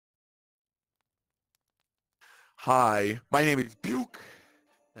Hi, my name is BYUK,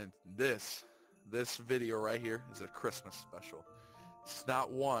 and this video right here is a Christmas special. It's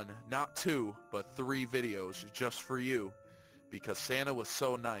not one, not two, but 3 videos just for you, because Santa was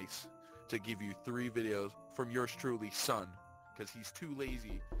so nice to give you 3 videos from yours truly, son, because he's too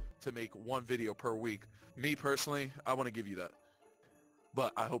lazy to make 1 video per week. Me personally, I want to give you that,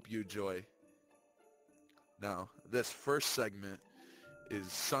 but I hope you enjoy. Now, this first segment is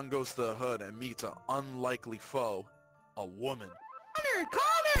son goes to the hood and meets an unlikely foe, a woman. Connor!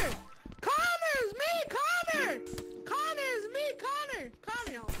 Connor's me, Connor! Connor's me, Connor!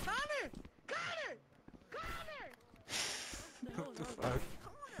 Connor! What the fuck?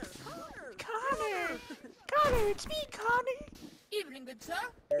 Connor, it's me, Connor! Evening, good sir.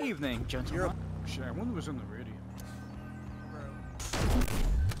 Evening, gentlemen. Shit, I wonder what's on the radio.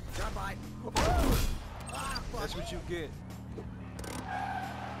 Drop by. That's what you get.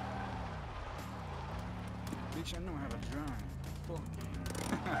 Bitch, I know how to drive. Fuck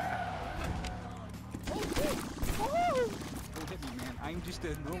you. Don't hit me, man. I'm just a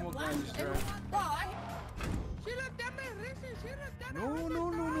normal guy just driving. She looked at me, listen, she looked at me.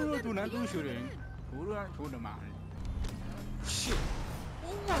 No, do not do shooting. Hold them out. Shit.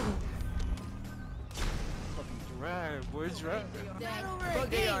 Fucking drive, boys, drive. Bad over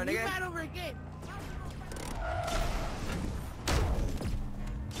again, you bad over again.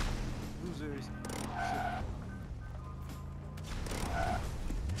 Losers.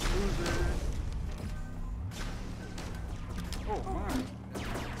 Loser. Oh my.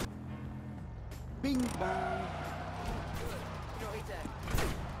 Bing bong.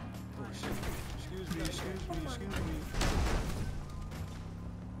 Oh shit. Excuse me.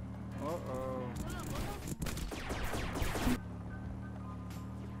 Uh-oh.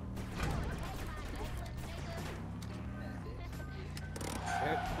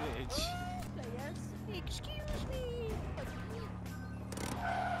 That bitch. Excuse me.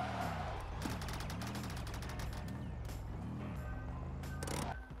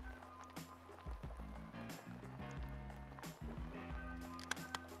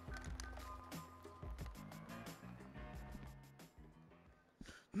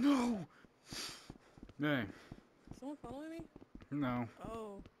 No! Hey. Someone following me? No.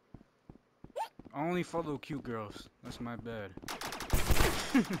 Oh. I only follow cute girls. That's my bad.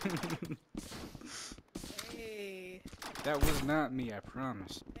 Hey. That was not me, I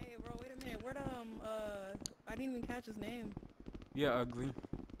promise. Hey, bro, wait a minute. Where'd, I didn't even catch his name. Yeah, ugly.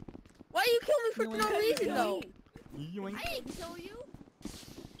 Why you kill me for no reason, though? Yoink. I didn't kill you.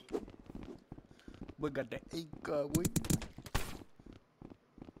 We got the boy.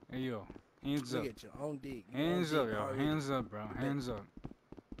 Hey, yo. Hands up. Get your own dick. Hands up, yo. Hands up, bro. Hands up.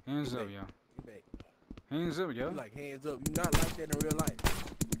 Hands up, yo. Hands up, yo. You like hands up. You not like that in real life.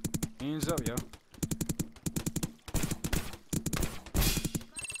 Hands up, yo.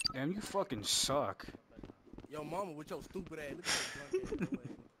 Damn, you fucking suck. Yo, mama with your stupid ass. Look at that drunk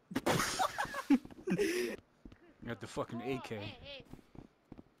ass. Got the fucking AK.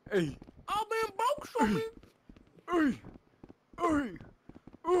 Hey. I've been broke for me. Hey. Hey.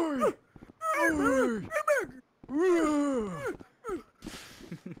 Hey.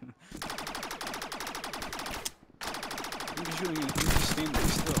 I'm just shooting you. You just stand there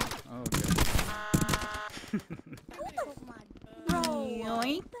still. Oh, okay. Bro,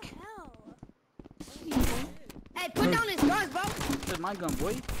 Yoink. what the hell? Hey, put down his guns, bro. That's my gun,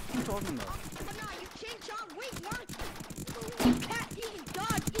 boy. What are you talking about? Come on, you Ching Chong weak monk. You cat eating,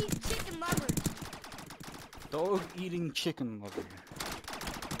 dog eating chicken lovers. Dog eating chicken lover.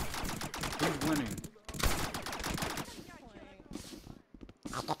 Who's winning?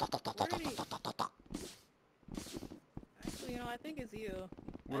 Actually, you know, I think it's you.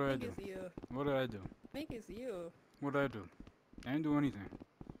 What did I do? It's you. What did I do? I think it's you. What did I do? I didn't do anything.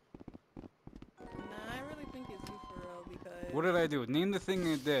 Nah, I really think it's you for real because. What did I do? Name the thing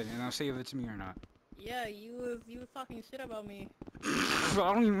I did, and I'll say if it's me or not. Yeah, you was talking shit about me. I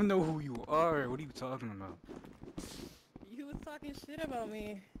don't even know who you are. What are you talking about? You was talking shit about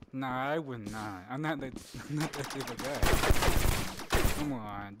me. Nah, I would not. I'm not that type of guy. Come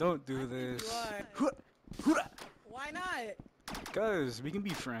on, don't do this. You are. Why not? Cause we can be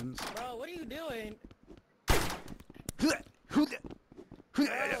friends. Bro, what are you doing?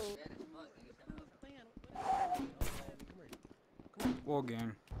 Wall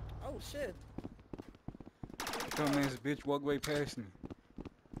gang. Oh shit. Dumbass bitch walk right past me.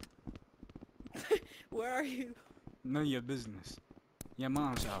 Where are you? None of your business. Your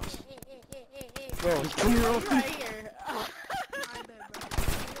mom's house. Bro, come here, right here.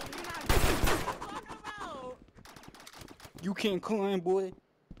 You can't climb, boy.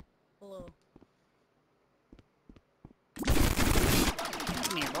 Hello.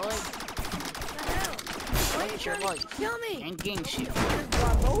 Come here, boy. What the hell? Why are you Sure, trying to boy. kill me? And gang shit.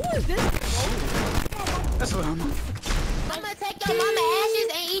 Who is this? That's what I'm. I'm gonna take your mama ashes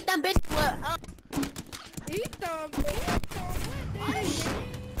and eat them bitches. Eat them.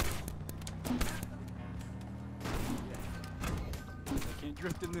 I can't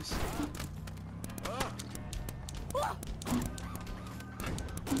drift in this.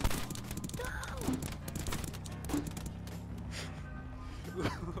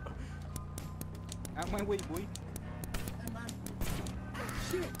 Out my way, boy.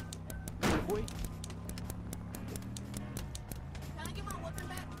 Shit. Hey, boy. Can I get my weapon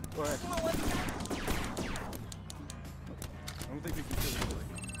back? Go ahead. Get my weapon back? I don't think we can kill you, boy.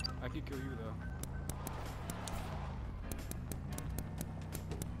 I can kill you, though.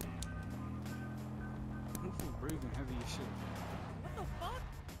 I'm full brave and heavy as shit. What the fuck?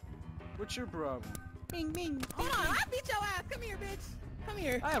 What's your problem? Bing, bing. Hold on, I beat your ass. Come here, bitch. Come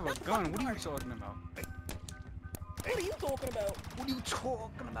here. I have a Get the gun. fuck What are you apart. talking about? What are you talking about? What are you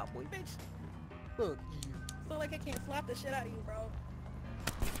talking about, boy? Bitch. Fuck you. Feel like I can't slap the shit out of you, bro.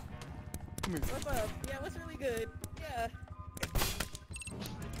 Come here. What's up? Yeah, what's really good? Yeah.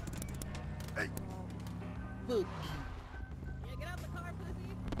 Hey. Fuck. Yeah, get out the car, pussy.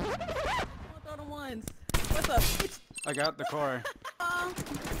 I'm gonna throw them ones. What's up, bitch? I got the car.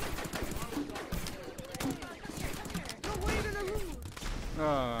 Go wait in the room.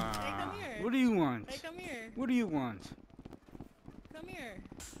 come here. What do you want? Hey, come here. What do you want? Come here.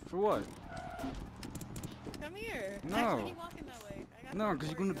 For what? Come here. No. Actually, keep walking that way. I got No, some 'cause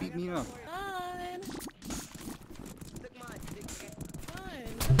you're for gonna you. beat I me got up. some for you. Look mine, big man.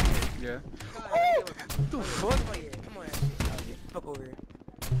 Fine. Yeah. Oh! What the fuck? Come on here. Come on here. Fuck over here.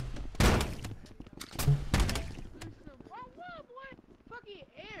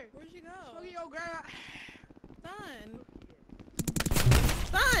 Where'd you go? Fuck your girl. Son.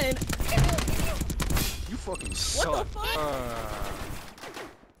 Son! You fucking What suck. the fuck?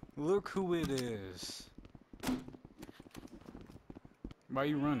 Look who it is. Why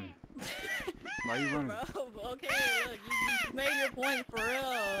you running? Why you running? Bro, okay, look, you made your point for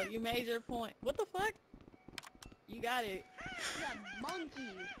real. You made your point. What the fuck? You got it. Yeah, monkey.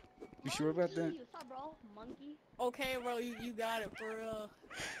 You sure about that? Monkey. What's up, bro? Monkey. Okay, bro, you got it for real.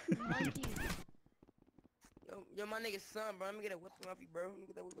 Monkey. Yo, my nigga's son, bro. Let me get a whipping off you, bro. Let me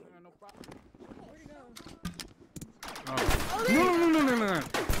get that whipping. No problem. Where'd he go? Oh. there you No.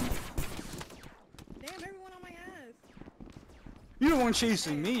 Damn, everyone on my ass. You're the one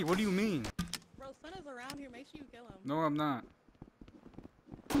chasing me. What do you mean? Bro, Son is around here. Make sure you kill him. No, I'm not.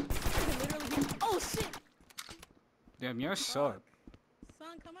 You can literally hear- Oh, shit! Damn, you suck.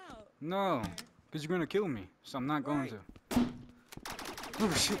 Son, come out. No, Come because you're gonna kill me. So I'm not going Right. to.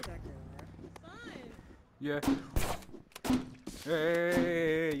 Oh shit. here. Son! Yeah.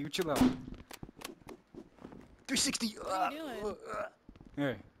 Hey, you chill out. 360. What are you doing?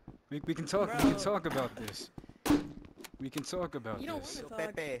 Hey, we can talk. We Bro. can talk about this. We can talk about You don't this. Yo, wanna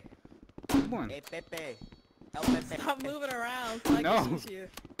talk. Pepe. Come on. Hey, Pepe. El Pepe. Stop moving around so I No. can shoot you.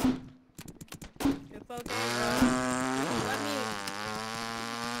 It's okay, bro. Let me...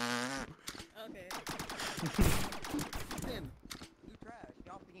 Okay. Listen, you trash.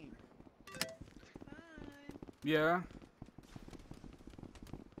 Y'all fiend. Fine. Yeah,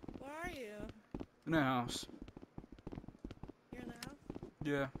 Where are you? in the house. You're in the house?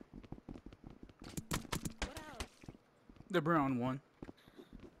 Yeah, What house? the brown one.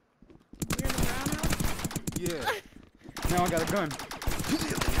 You're in the brown house? Yeah. Now I got a gun. This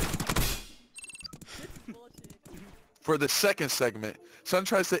is bullshit. For the second segment, Sun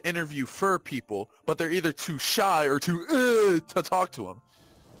tries to interview fur people, but they're either too shy or too to talk to him.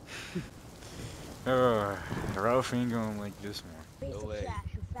 Ralph ain't going like this one. Basic way. trash,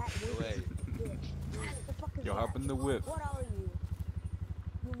 you fat No way. bitch. What the fuck is Yo, that? hop in the whip. What are you?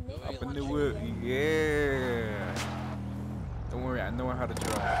 You make Hop Hop in one the shit whip. again? Yeah. Don't worry, I know how to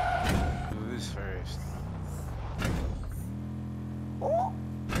drive. Do this first.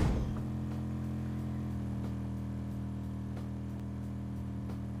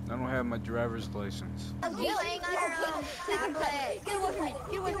 I don't have my driver's license. I'm playing on your tablet. Get away from me.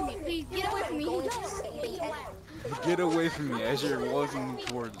 Get away from me. Please, get away from me. Get away from me as you're walking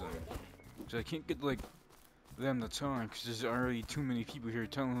towards them. So I can't get like them to talk because there's already too many people here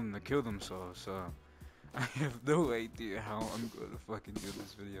telling them to kill themselves. So I have no idea how I'm gonna fucking do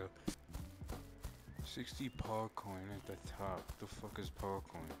this video. 60 Coin at the top. The fuck is Coin?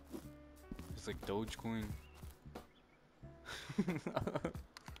 It's like Dogecoin.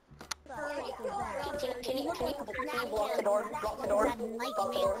 Can you block the door? Block the door. That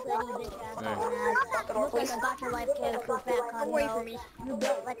nightmare sweaty bitch ass ass. Look like I got your life kid, cool fat cunt. Away from me. You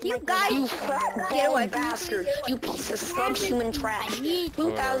built like you guys. You get away bastard. You piece of subhuman trash.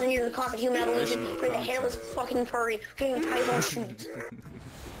 2,000 years of common human evolution for the hairless fucking furry. Fucking Python shoes.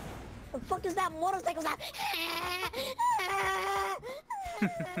 The fuck is that motorcycle sound?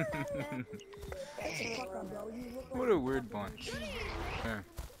 What a weird bunch. Hey.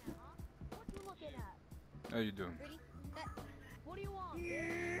 How you doing? What do you want?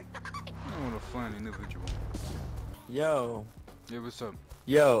 I want to find an individual. Yo. Yeah, what's up?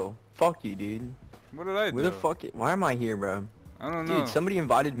 Yo. Fuck you, dude. What did I do? Where the fuck? Why am I here, bro? I don't know. Dude, somebody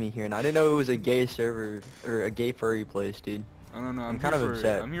invited me here, and I didn't know it was a gay server or a gay furry place, dude. I don't know. I'm kind of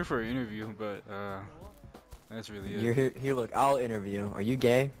upset. I'm here for an interview, but that's really it. You're here. Here, look. I'll interview. Are you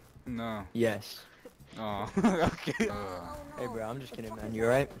gay? No. Yes. Oh. Okay. Hey, bro. I'm just kidding, man. You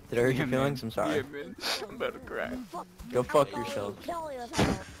alright? Did I hurt your feelings? I'm sorry. Yeah, man. I'm about to cry. Go fuck yourself.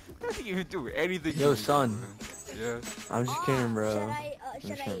 I didn't even do anything. Yo, son. Yeah. I'm just kidding, bro. I'm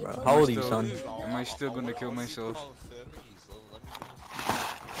just kidding, bro. Am How I old are you, still- son? Am I still gonna kill myself?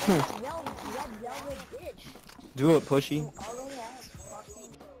 Do it, pushy.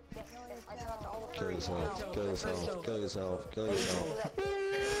 Kill yourself, kill yourself, kill yourself, kill yourself.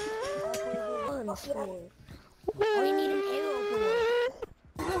 All you need an arrow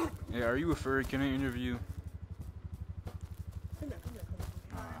for. Yeah, are you a furry? Can I interview?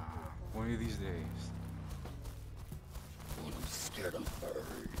 One of these days. I'm scared of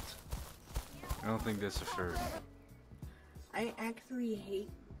birds. I don't think that's a furry. I actually hate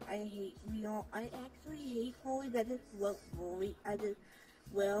Foley. I just love Foley.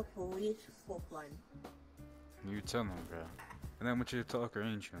 Foley is for fun. You tell them, bro. And I want you to talk, or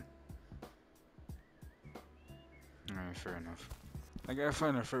ain't you? Alright, fair enough. I gotta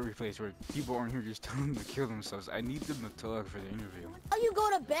find a furry place where people aren't here just telling them to kill themselves. I need them to talk for the interview. While you go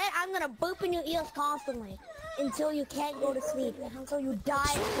to bed, I'm gonna burp in your ears constantly until you can't go to sleep, until you die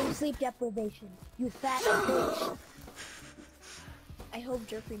from sleep deprivation. You fat bitch. I hope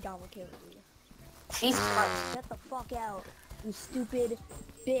Jeffrey Dahmer kills you. Get the fuck out, you stupid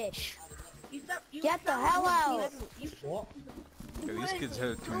bitch. Get the hell out. Yeah, these kids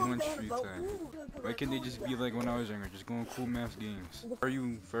have too much free time. Why can't they just be like when I was younger, just go on cool math games? Are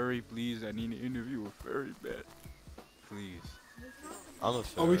you furry, please? I need to interview a furry bad. Please. I'm a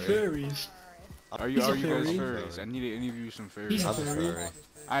furry. Are we furries? Are you guys furry. furries? I need to interview some furries. I'm a furry.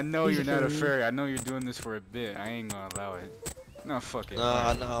 I know He's you're a not a furry. furry. I know you're doing this for a bit. I ain't gonna allow it. No, fuck it.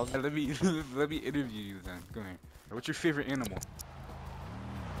 No, no. Let me let me interview you then. Come here. What's your favorite animal?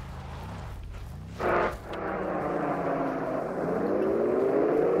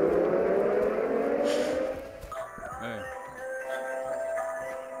 Hey.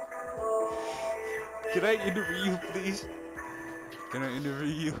 Can I interview you, please? Can I interview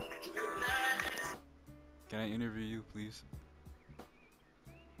you? Can I interview you, please?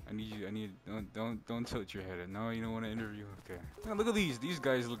 I need you. Don't tilt your head. No, you don't want to interview. Okay. Now look at these. These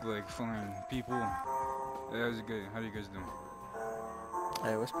guys look like fine people. Yeah, how's it good? How do you guys doing?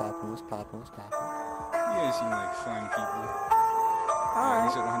 Hey, what's poppin'? What's poppin'? What's poppin'? You guys seem like fine people. At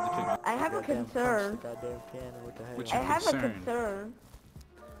least I don't have to pick. I have a concern. Goddamn piano. What the hell? What's I your have a concern? concern.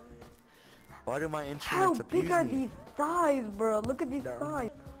 Why do my How instruments big abuse are me? these thighs, bro? Look at these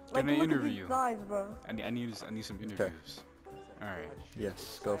thighs. Like, Can I look at interview these you? thighs, bro. I need some interviews. All right.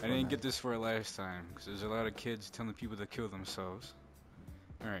 Yes, go for I it. didn't man. get this for last time because there's a lot of kids telling people to kill themselves.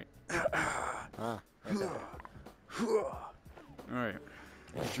 All right. Ah, that's okay. All right.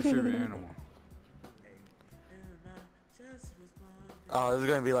 What's your favorite animal? Oh, this is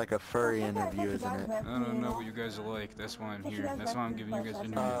gonna be like a furry interview, isn't it? I don't know what you guys are like. That's why I'm here. That's why I'm giving you guys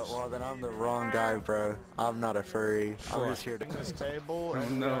interviews. Well then I'm the wrong guy, bro. I'm not a furry. I'm just here to... This table Oh,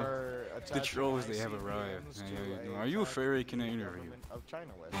 and no. we are The attaching trolls, they IC have to arrived. the Hey, how you to doing? a, Are you a furry? Can I interview you? of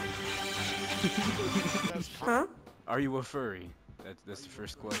China with. Huh? Are you a furry? That's the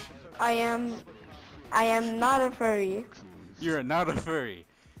first question. I am not a furry. You're not a furry.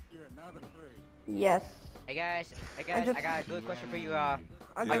 Yes. Hey guys, I I just- got a good question for you. I Yeah.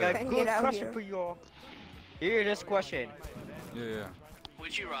 just got a can't good get out question here. for you all. Here, this question. Yeah.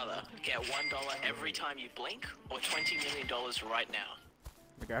 Would you rather get $1 every time you blink, or $20 million right now?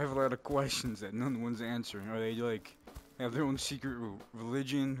 Like I have a lot of questions that no one's answering. Are they like have their own secret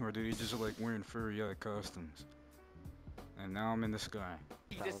religion, or do they just like wearing furry costumes? And now I'm in the sky.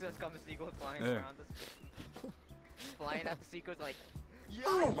 This just comes seagulls flying Yeah. around us. Flying at the seagulls like. Just,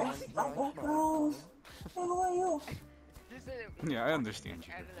 Yeah, I understand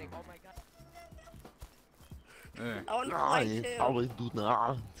you. and like, oh my god. Hey. I want to No, fight I too. always do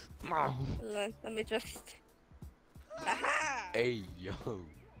not. No. Let me just. Aha! Hey, yo.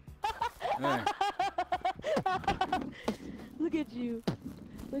 Hey. Look at you.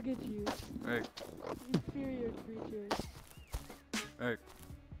 Look at you. Hey. Inferior creature. Hey.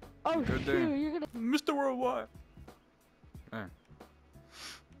 Oh, Good shoot, day. you're gonna. Mr. Worldwide. Hey.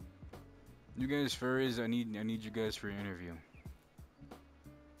 You guys furries, I need you guys for your interview.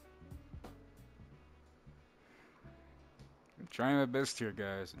 I'm trying my best here,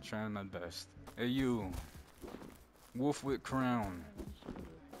 guys. I'm trying my best. Hey, you. Wolf with crown.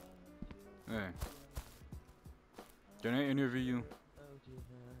 Hey. Can I interview you?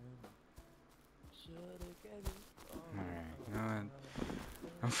 Alright, you know what?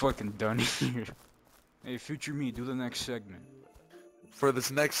 I'm fucking done here. Hey, future me, do the next segment. For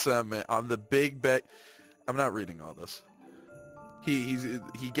this next segment, on the big bet, I'm not reading all this. He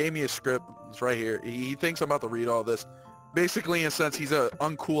gave me a script. It's right here. He thinks I'm about to read all this. Basically, in a sense, he's a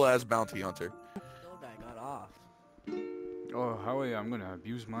uncool ass bounty hunter. No guy got off. Oh, how I'm gonna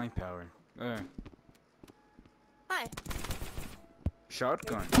abuse my power. Hey. Hi.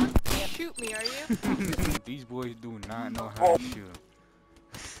 Shotgun. Shoot me, are you? These boys do not know how to shoot.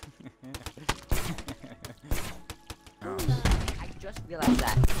 Oh. I just realized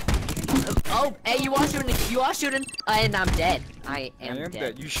that. Oh, hey, you are shooting, and I'm dead. I am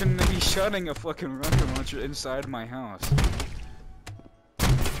dead. You shouldn't be shooting a fucking rocket launcher inside my house.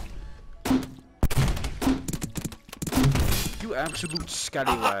 You absolute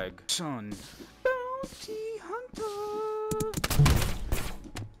scallywag. Son. Bounty hunter.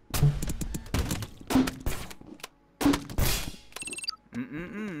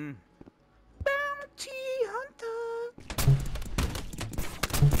 Bounty hunter.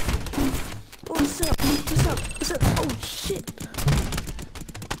 What's up? What's up? What's up? Oh shit!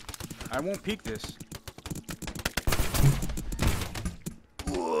 I won't peek this.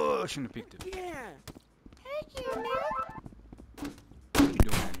 Whoa, I shouldn't have peeked it. Yeah. Thank you, man. What are you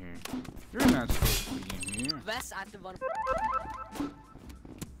doing in here? You're not supposed to be in here. Best active on.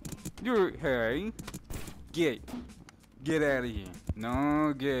 You're hey. Get out of here.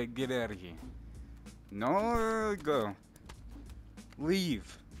 No, get out of here. No, go.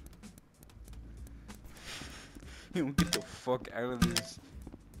 Leave. You don't get the fuck out of this.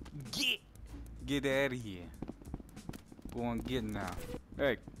 Get out of here. Go on, get now.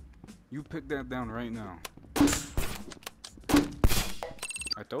 Hey, you pick that down right now.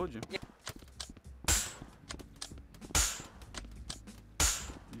 I told you.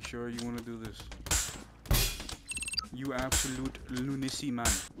 You sure you want to do this? You absolute lunacy man.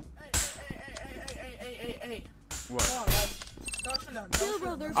 Hey. What? Come on, guys. Don't sit down. Chill,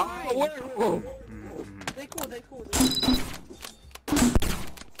 bro, they're Oh, fine. wait. Mm-hmm. They cool.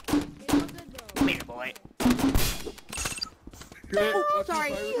 Come here, boy. Oh,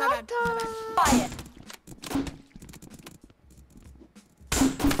 sorry, my bad. Quiet.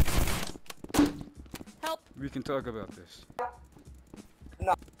 Help. We can talk about this.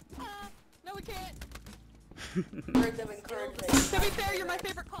 No, we can't. Encourage them, encourage them. To be fair, you're my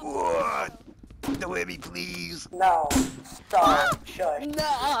favorite couple. What? Don't hit me, please. No. Stop. Shush. No,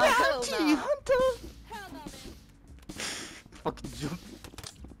 hell no. Hunter. Hell no, man. Fucking jump.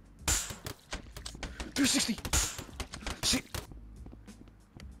 360. Shit.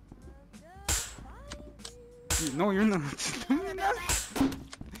 No, you're not. No, you're not.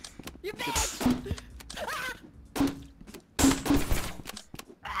 You bitch!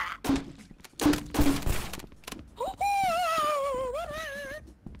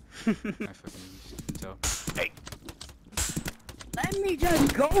 I fucking so. Hey. Let me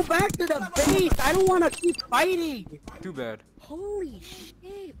just go back to the base. I don't want to keep fighting. Too bad. Holy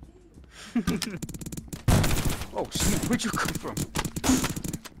shit. Oh, snap. Where'd you come from?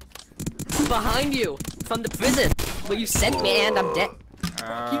 Behind you, from the prison, where you sent me, and I'm dead.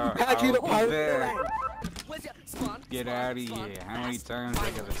 I'll be there. Where's your spawn? Get out of here. How many times I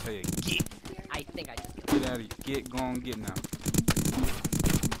gotta tell you? Get. I think I just Get out of here. Get, go on, get now.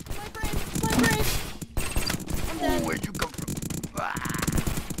 My brain! I'm dead. Where'd you come from?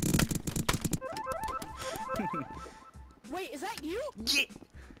 Wait, is that you? Get.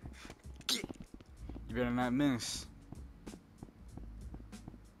 You better not miss.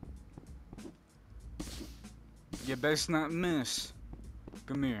 You best not miss.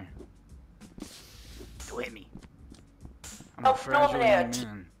 Come here. Go hit me. I'm a fragile young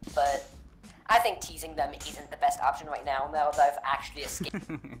man. But I think teasing them isn't the best option right now that I've actually escaped.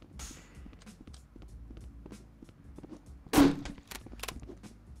 Come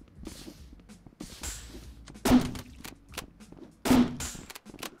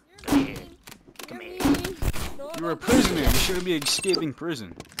here. Come here. You're a prisoner. You shouldn't be escaping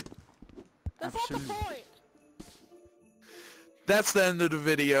prison. That's not the point. That's the end of the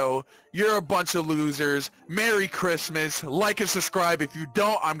video. You're a bunch of losers. Merry Christmas. Like and subscribe. If you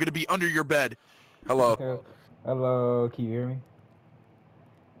don't, I'm going to be under your bed. Hello. Hello, can you hear me?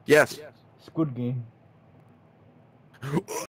 Yes. Squid Game.